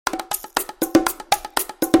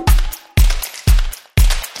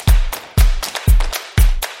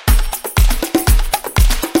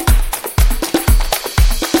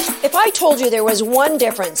If I told you there was one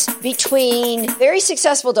difference between very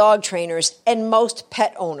successful dog trainers and most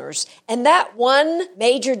pet owners, and that one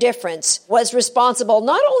major difference was responsible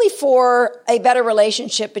not only for a better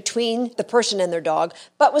relationship between the person and their dog,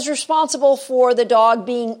 but was responsible for the dog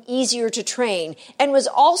being easier to train, and was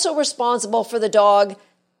also responsible for the dog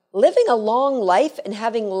living a long life and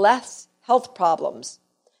having less health problems,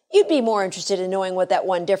 you'd be more interested in knowing what that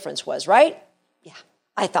one difference was, right? Yeah,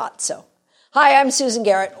 I thought so. Hi, I'm Susan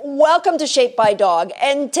Garrett. Welcome to Shaped by Dog.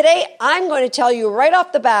 And today I'm going to tell you right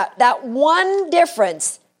off the bat that one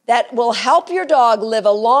difference that will help your dog live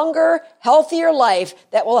a longer, healthier life,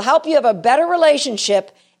 that will help you have a better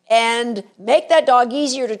relationship and make that dog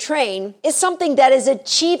easier to train is something that is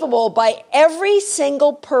achievable by every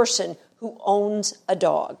single person who owns a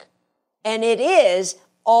dog. And it is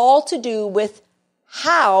all to do with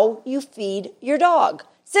how you feed your dog.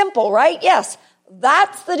 Simple, right? Yes,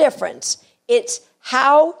 that's the difference. It's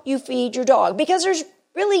how you feed your dog, because there's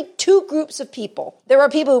really two groups of people. There are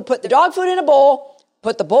people who put the dog food in a bowl,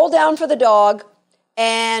 put the bowl down for the dog,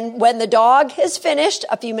 and when the dog is finished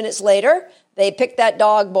a few minutes later, they pick that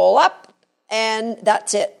dog bowl up, and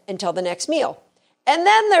that's it until the next meal. And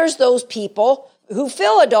then there's those people who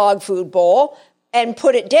fill a dog food bowl and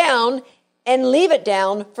put it down and leave it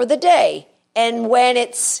down for the day. And when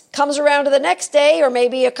it comes around to the next day or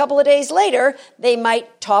maybe a couple of days later, they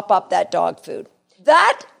might top up that dog food.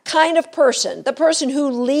 That kind of person, the person who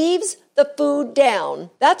leaves the food down,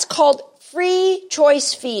 that's called free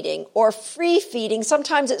choice feeding or free feeding.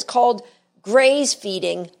 Sometimes it's called graze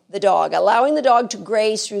feeding the dog, allowing the dog to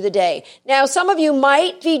graze through the day. Now, some of you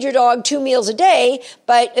might feed your dog 2 meals a day,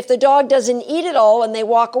 but if the dog doesn't eat it all and they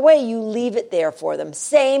walk away, you leave it there for them.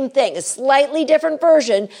 Same thing, a slightly different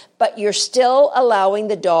version, but you're still allowing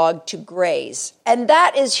the dog to graze. And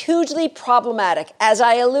that is hugely problematic, as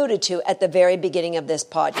I alluded to at the very beginning of this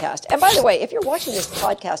podcast. And by the way, if you're watching this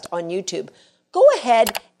podcast on YouTube, go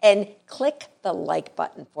ahead and click the like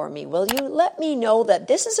button for me, will you? Let me know that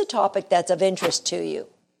this is a topic that's of interest to you.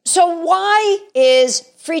 So why is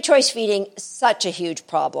free choice feeding such a huge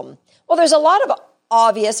problem? Well, there's a lot of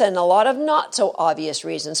obvious and a lot of not so obvious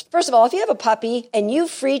reasons. First of all, if you have a puppy and you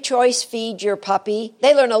free choice feed your puppy,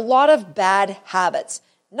 they learn a lot of bad habits.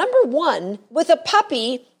 Number one, with a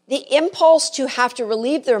puppy, the impulse to have to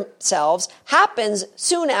relieve themselves happens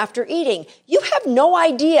soon after eating. You have no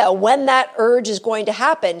idea when that urge is going to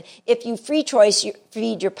happen if you free choice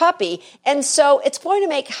feed your puppy. And so it's going to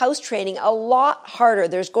make house training a lot harder.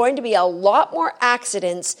 There's going to be a lot more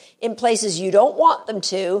accidents in places you don't want them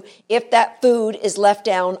to if that food is left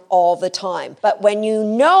down all the time. But when you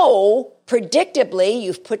know predictably,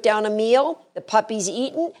 you've put down a meal, the puppy's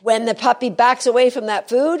eaten. When the puppy backs away from that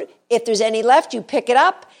food, if there's any left, you pick it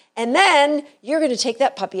up. And then you're going to take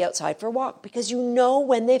that puppy outside for a walk because you know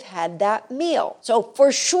when they've had that meal. So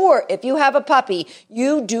for sure, if you have a puppy,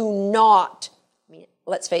 you do not,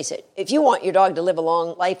 let's face it, if you want your dog to live a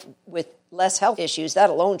long life with less health issues, that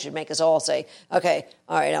alone should make us all say, okay,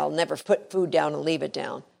 all right, I'll never put food down and leave it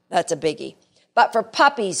down. That's a biggie. But for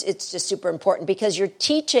puppies, it's just super important because you're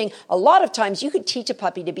teaching, a lot of times you could teach a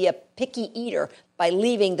puppy to be a picky eater by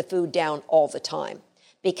leaving the food down all the time.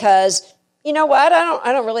 Because you know what?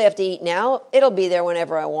 I don't really have to eat now. It'll be there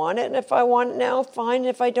whenever I want it. And if I want it now, fine. And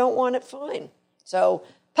if I don't want it, fine. So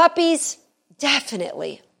puppies,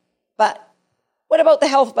 definitely. But what about the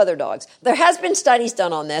health of other dogs? There has been studies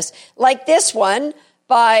done on this, like this one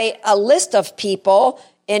by a list of people,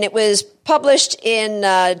 and it was published in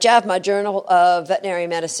JAVMA, Journal of Veterinary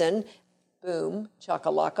Medicine. Boom,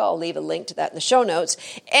 chakalaka. I'll leave a link to that in the show notes.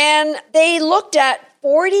 And they looked at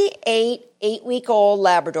 48 8-week-old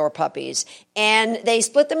Labrador puppies, and they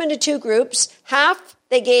split them into two groups. Half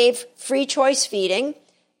they gave free choice feeding,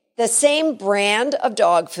 the same brand of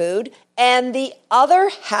dog food, and the other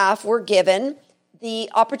half were given the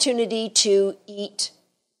opportunity to eat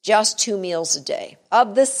just 2 meals a day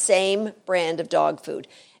of the same brand of dog food.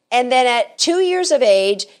 And then at 2 years of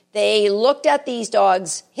age, they looked at these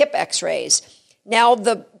dogs' hip x-rays. Now,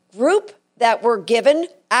 the group that were given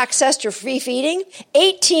access to free feeding,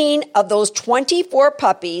 18 of those 24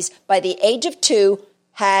 puppies by the age of 2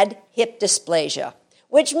 had hip dysplasia,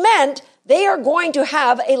 which meant they are going to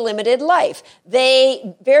have a limited life.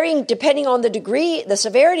 They, varying depending on the degree, the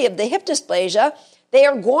severity of the hip dysplasia, they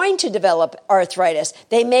are going to develop arthritis.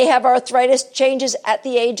 They may have arthritis changes at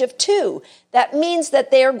the age of 2. That means that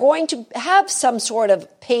they are going to have some sort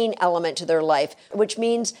of pain element to their life, which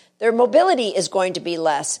means their mobility is going to be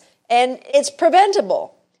less. And it's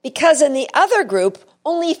preventable because in the other group,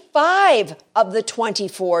 only 5 of the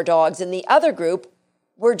 24 dogs in the other group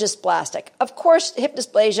were dysplastic. Of course, hip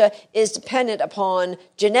dysplasia is dependent upon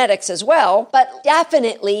genetics as well, but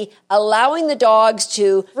definitely allowing the dogs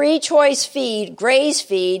to free choice feed, graze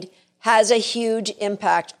feed, has a huge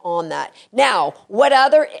impact on that. Now, what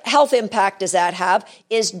other health impact does that have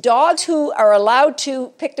is dogs who are allowed to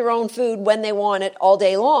pick their own food when they want it all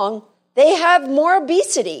day long, they have more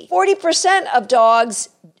obesity. 40% of dogs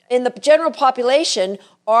in the general population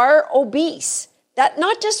are obese. That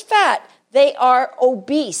not just fat, they are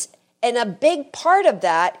obese. And a big part of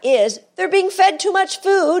that is they're being fed too much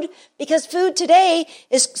food because food today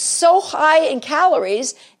is so high in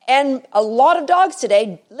calories. And a lot of dogs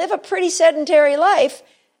today live a pretty sedentary life.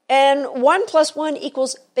 And 1 + 1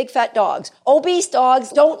 = big fat dogs. Obese dogs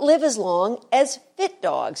don't live as long as fit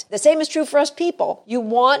dogs. The same is true for us people. You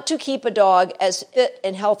want to keep a dog as fit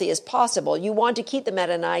and healthy as possible. You want to keep them at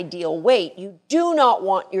an ideal weight. You do not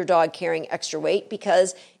want your dog carrying extra weight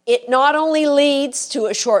because it not only leads to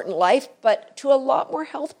a shortened life, but to a lot more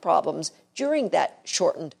health problems during that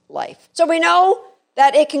shortened life. So we know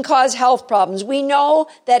that it can cause health problems. We know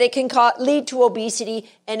that it can lead to obesity,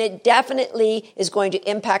 and it definitely is going to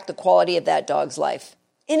impact the quality of that dog's life.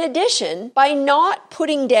 In addition, by not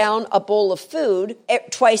putting down a bowl of food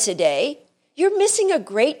twice a day, you're missing a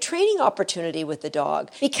great training opportunity with the dog.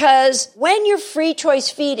 Because when you're free choice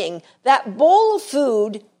feeding, that bowl of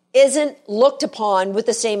food isn't looked upon with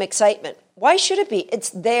the same excitement. Why should it be? It's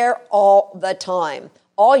there all the time.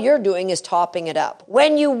 All you're doing is topping it up.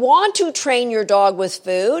 When you want to train your dog with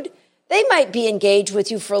food, they might be engaged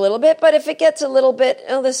with you for a little bit, but if it gets a little bit,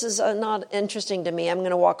 oh, this is not interesting to me, I'm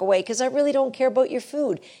going to walk away because I really don't care about your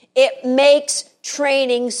food. It makes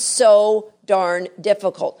training so darn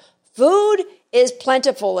difficult. Food is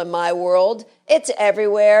plentiful in my world. It's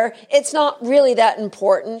everywhere. It's not really that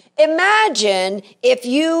important. Imagine if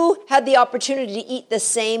you had the opportunity to eat the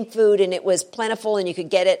same food and it was plentiful and you could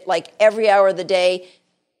get it like every hour of the day.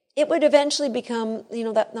 It would eventually become,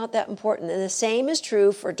 not that important. And the same is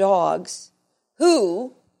true for dogs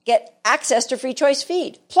who get access to free choice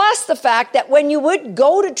feed. Plus the fact that when you would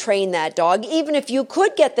go to train that dog, even if you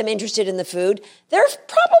could get them interested in the food, they're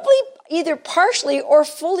probably either partially or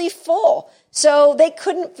fully full. So they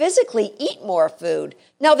couldn't physically eat more food.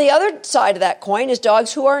 Now, the other side of that coin is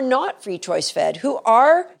dogs who are not free choice fed, who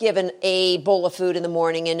are given a bowl of food in the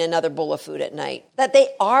morning and another bowl of food at night, that they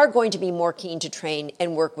are going to be more keen to train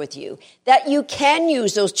and work with you, that you can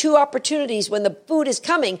use those two opportunities when the food is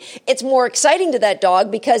coming. It's more exciting to that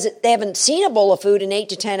dog because they haven't seen a bowl of food in 8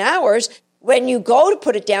 to 10 hours. When you go to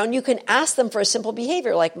put it down, you can ask them for a simple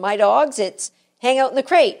behavior. Like my dogs, it's hang out in the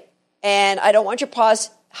crate. And I don't want your paws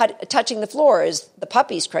touching the floor is the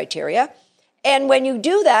puppy's criteria. And when you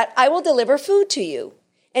do that, I will deliver food to you.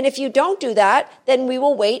 And if you don't do that, then we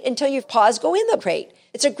will wait until your paws go in the crate.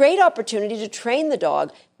 It's a great opportunity to train the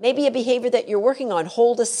dog. Maybe a behavior that you're working on,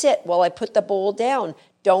 hold a sit while I put the bowl down.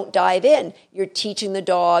 Don't dive in. You're teaching the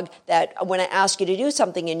dog that when I ask you to do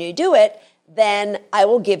something and you do it, then I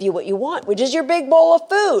will give you what you want, which is your big bowl of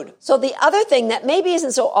food. So the other thing that maybe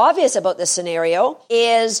isn't so obvious about this scenario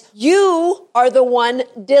is you are the one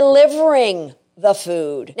delivering the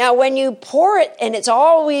food. Now, when you pour it and it's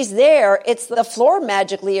always there, it's the floor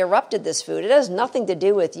magically erupted this food. It has nothing to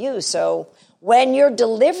do with you. So when you're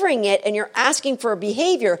delivering it and you're asking for a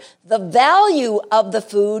behavior, the value of the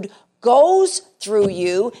food goes through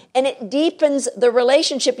you and it deepens the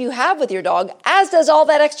relationship you have with your dog, as does all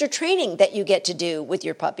that extra training that you get to do with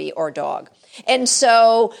your puppy or dog. And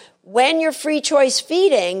so when you're free choice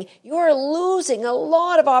feeding, you're losing a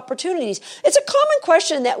lot of opportunities. It's a common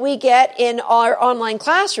question that we get in our online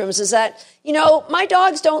classrooms is that, my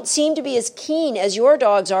dogs don't seem to be as keen as your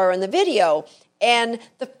dogs are in the video. And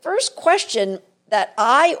the first question that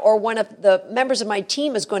I or one of the members of my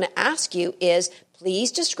team is going to ask you is,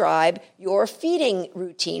 please describe your feeding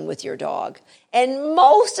routine with your dog. And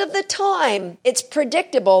most of the time, it's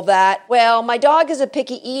predictable that, my dog is a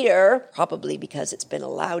picky eater, probably because it's been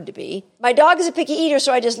allowed to be. My dog is a picky eater,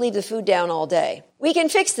 so I just leave the food down all day. We can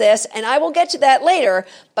fix this, and I will get to that later,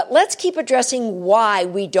 but let's keep addressing why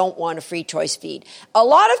we don't want a free choice feed. A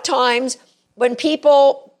lot of times, when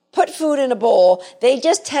people put food in a bowl, they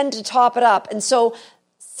just tend to top it up. And so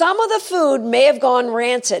some of the food may have gone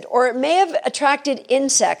rancid or it may have attracted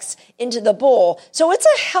insects into the bowl. So it's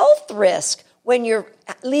a health risk when you're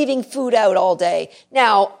leaving food out all day.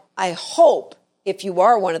 Now, I hope if you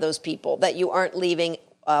are one of those people that you aren't leaving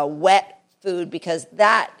wet food because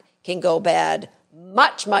that can go bad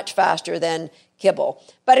much, much faster than kibble.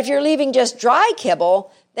 But if you're leaving just dry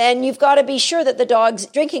kibble, then you've got to be sure that the dog's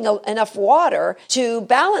drinking enough water to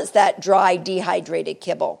balance that dry, dehydrated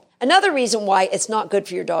kibble. Another reason why it's not good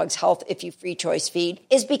for your dog's health if you free choice feed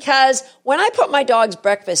is because when I put my dog's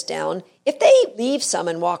breakfast down, if they leave some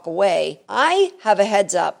and walk away, I have a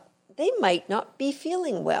heads up. They might not be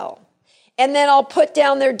feeling well. And then I'll put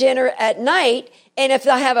down their dinner at night. And if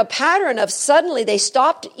I have a pattern of suddenly they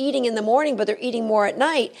stopped eating in the morning, but they're eating more at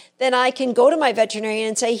night, then I can go to my veterinarian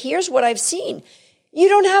and say, here's what I've seen. You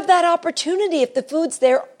don't have that opportunity if the food's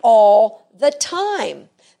there all the time.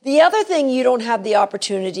 The other thing you don't have the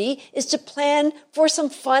opportunity is to plan for some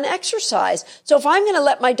fun exercise. So if I'm going to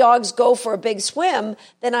let my dogs go for a big swim,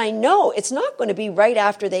 then I know it's not going to be right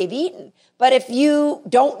after they've eaten. But if you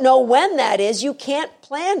don't know when that is, you can't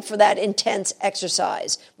plan for that intense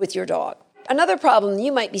exercise with your dog. Another problem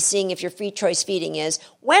you might be seeing if you're free choice feeding is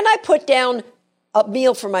when I put down a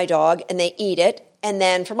meal for my dog and they eat it, and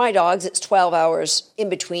then for my dogs, it's 12 hours in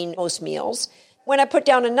between most meals. When I put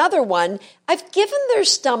down another one, I've given their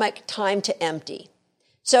stomach time to empty.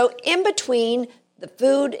 So in between, the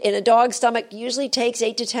food in a dog's stomach usually takes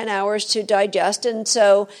 8 to 10 hours to digest, and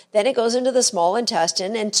so then it goes into the small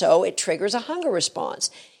intestine, and so it triggers a hunger response.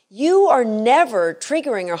 You are never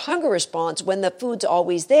triggering a hunger response when the food's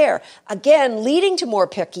always there. Again, leading to more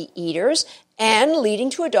picky eaters and leading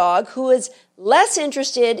to a dog who is less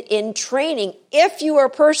interested in training if you are a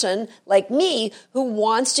person like me who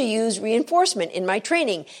wants to use reinforcement in my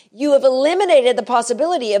training. You have eliminated the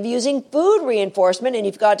possibility of using food reinforcement, and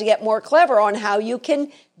you've got to get more clever on how you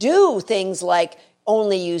can do things like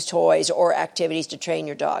only use toys or activities to train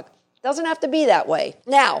your dog. It doesn't have to be that way.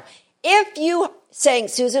 Now, if you saying,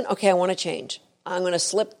 Susan, okay, I want to change. I'm going to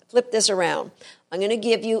flip this around. I'm going to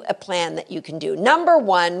give you a plan that you can do. Number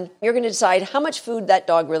one, you're going to decide how much food that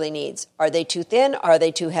dog really needs. Are they too thin? Are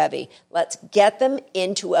they too heavy? Let's get them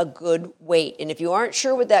into a good weight. And if you aren't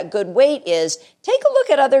sure what that good weight is, take a look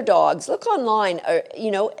at other dogs. Look online, or,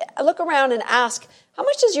 look around and ask, how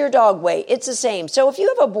much does your dog weigh? It's the same. So if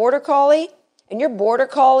you have a border collie and your border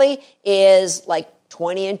collie is like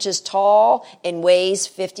 20 inches tall and weighs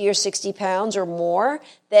 50 or 60 pounds or more,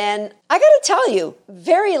 then I got to tell you,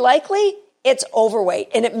 very likely it's overweight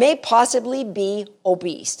and it may possibly be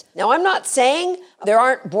obese. Now, I'm not saying there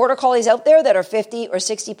aren't border collies out there that are 50 or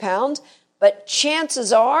 60 pounds, but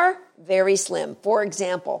chances are very slim. For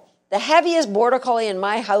example, the heaviest border collie in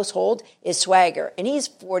my household is Swagger, and he's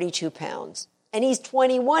 42 pounds. And he's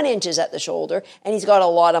 21 inches at the shoulder, and he's got a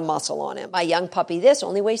lot of muscle on him. My young puppy, this,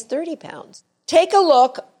 only weighs 30 pounds. Take a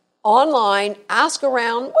look online, ask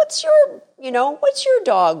around, what's your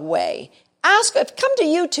dog weigh? Come to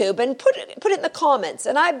YouTube and put it in the comments.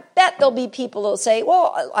 And I bet there'll be people that'll say,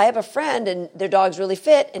 well, I have a friend and their dog's really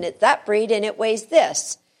fit and it's that breed and it weighs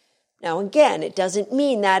this. Now, again, it doesn't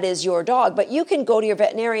mean that is your dog, but you can go to your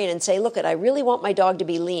veterinarian and say, look, I really want my dog to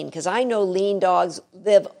be lean because I know lean dogs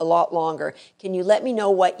live a lot longer. Can you let me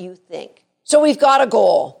know what you think? So we've got a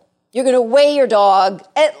goal. You're going to weigh your dog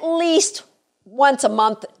at least once a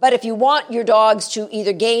month, but if you want your dogs to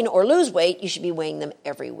either gain or lose weight, you should be weighing them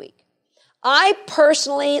every week. I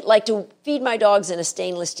personally like to feed my dogs in a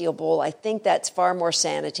stainless steel bowl. I think that's far more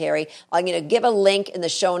sanitary. I'm going to give a link in the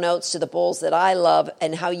show notes to the bowls that I love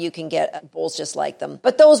and how you can get bowls just like them.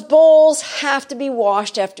 But those bowls have to be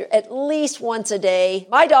washed after at least once a day.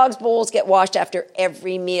 My dog's bowls get washed after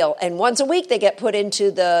every meal, and once a week they get put into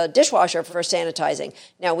the dishwasher for sanitizing.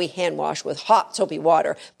 Now we hand wash with hot soapy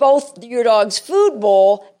water. Both your dog's food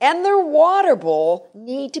bowl and their water bowl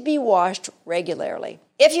need to be washed regularly.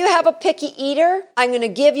 If you have a picky eater, I'm going to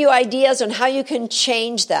give you ideas on how you can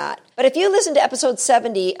change that. But if you listen to episode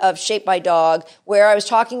 70 of Shaped by Dog, where I was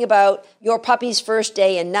talking about your puppy's first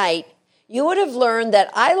day and night, you would have learned that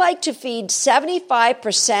I like to feed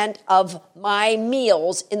 75% of my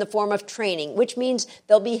meals in the form of training, which means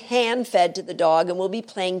they'll be hand-fed to the dog and we'll be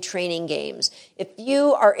playing training games. If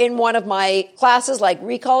you are in one of my classes like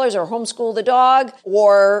Recallers or Homeschool the Dog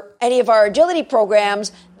or any of our agility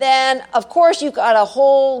programs, then of course you've got a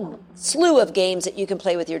whole slew of games that you can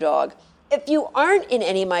play with your dog. If you aren't in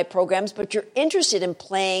any of my programs, but you're interested in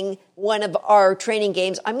playing one of our training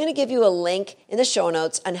games, I'm going to give you a link in the show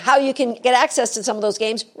notes on how you can get access to some of those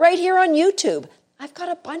games right here on YouTube. I've got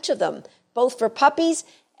a bunch of them, both for puppies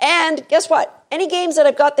and guess what? Any games that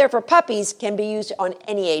I've got there for puppies can be used on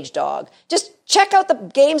any age dog. Just check out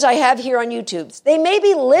the games I have here on YouTube. They may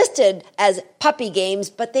be listed as puppy games,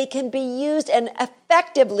 but they can be used and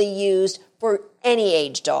effectively used for any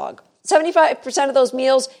age dog. 75% of those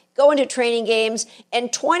meals go into training games,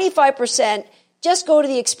 and 25% just go to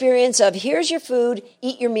the experience of here's your food,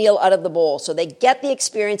 eat your meal out of the bowl. So they get the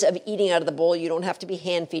experience of eating out of the bowl. You don't have to be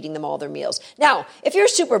hand feeding them all their meals. Now, if you're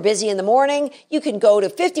super busy in the morning, you can go to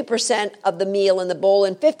 50% of the meal in the bowl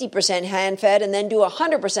and 50% hand fed, and then do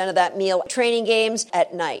 100% of that meal training games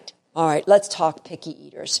at night. All right, let's talk picky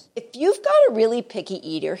eaters. If you've got a really picky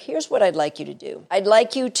eater, here's what I'd like you to do. I'd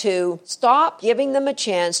like you to stop giving them a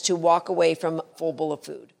chance to walk away from a full bowl of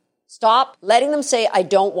food. Stop letting them say, I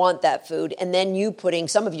don't want that food, and then you putting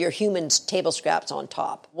some of your human table scraps on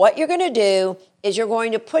top. What you're going to do is you're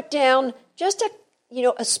going to put down just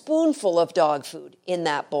a spoonful of dog food in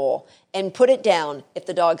that bowl and put it down. If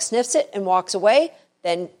the dog sniffs it and walks away,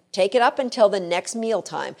 then take it up until the next meal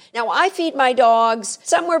time. Now, I feed my dogs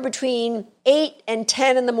somewhere between 8 and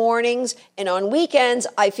 10 in the mornings, and on weekends,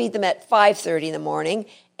 I feed them at 5:30 in the morning,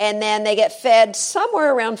 and then they get fed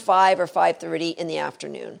somewhere around 5 or 5:30 in the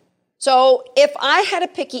afternoon. So if I had a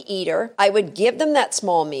picky eater, I would give them that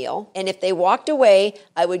small meal. And if they walked away,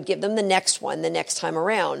 I would give them the next one the next time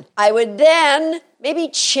around. I would then maybe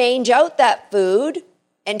change out that food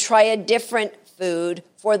and try a different food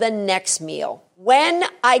for the next meal. When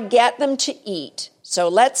I get them to eat, so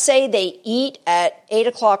let's say they eat at 8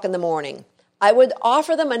 o'clock in the morning, I would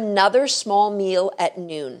offer them another small meal at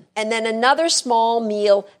noon, and then another small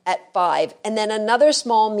meal at 5, and then another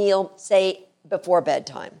small meal, say, before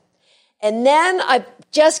bedtime. And then I'm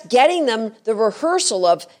just getting them the rehearsal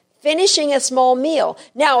of finishing a small meal.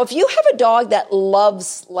 Now, if you have a dog that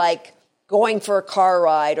loves, like, going for a car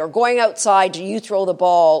ride or going outside to you throw the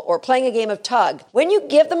ball or playing a game of tug, when you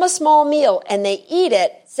give them a small meal and they eat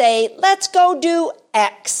it, say, let's go do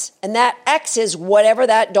X. And that X is whatever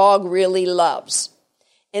that dog really loves.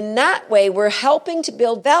 In that way, we're helping to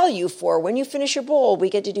build value for when you finish your bowl, we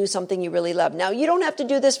get to do something you really love. Now, you don't have to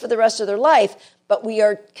do this for the rest of their life, but we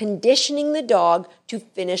are conditioning the dog to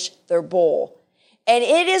finish their bowl. And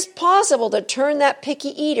it is possible to turn that picky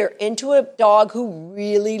eater into a dog who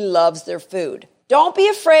really loves their food. Don't be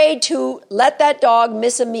afraid to let that dog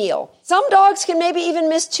miss a meal. Some dogs can maybe even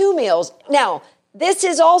miss 2 meals. Now, this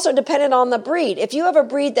is also dependent on the breed. If you have a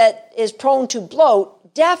breed that is prone to bloat,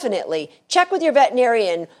 definitely check with your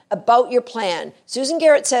veterinarian about your plan. Susan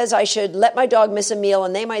Garrett says I should let my dog miss a meal,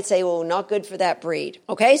 and they might say, well, not good for that breed.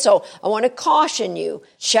 Okay, so I want to caution you.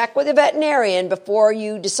 Check with a veterinarian before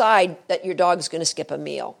you decide that your dog's going to skip a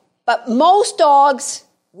meal. But most dogs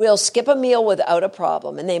will skip a meal without a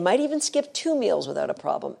problem, and they might even skip 2 meals without a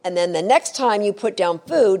problem. And then the next time you put down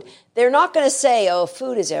food, they're not going to say, oh,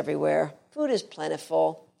 food is everywhere. Food is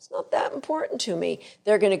plentiful. It's not that important to me.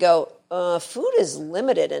 They're going to go, food is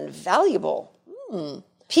limited and valuable.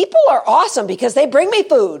 People are awesome because they bring me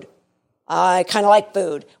food. I kind of like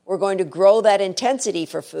food. We're going to grow that intensity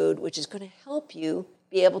for food, which is going to help you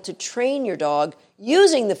be able to train your dog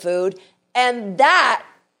using the food. And that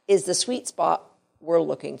is the sweet spot we're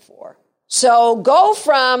looking for. So go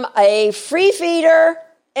from a free feeder.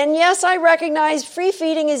 And yes, I recognize free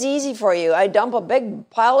feeding is easy for you. I dump a big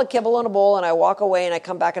pile of kibble in a bowl and I walk away and I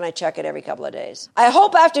come back and I check it every couple of days. I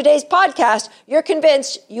hope after today's podcast, you're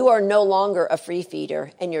convinced you are no longer a free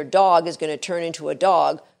feeder and your dog is going to turn into a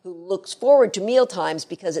dog who looks forward to meal times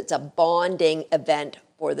because it's a bonding event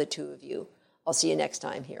for the two of you. I'll see you next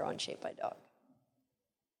time here on Shaped by Dog.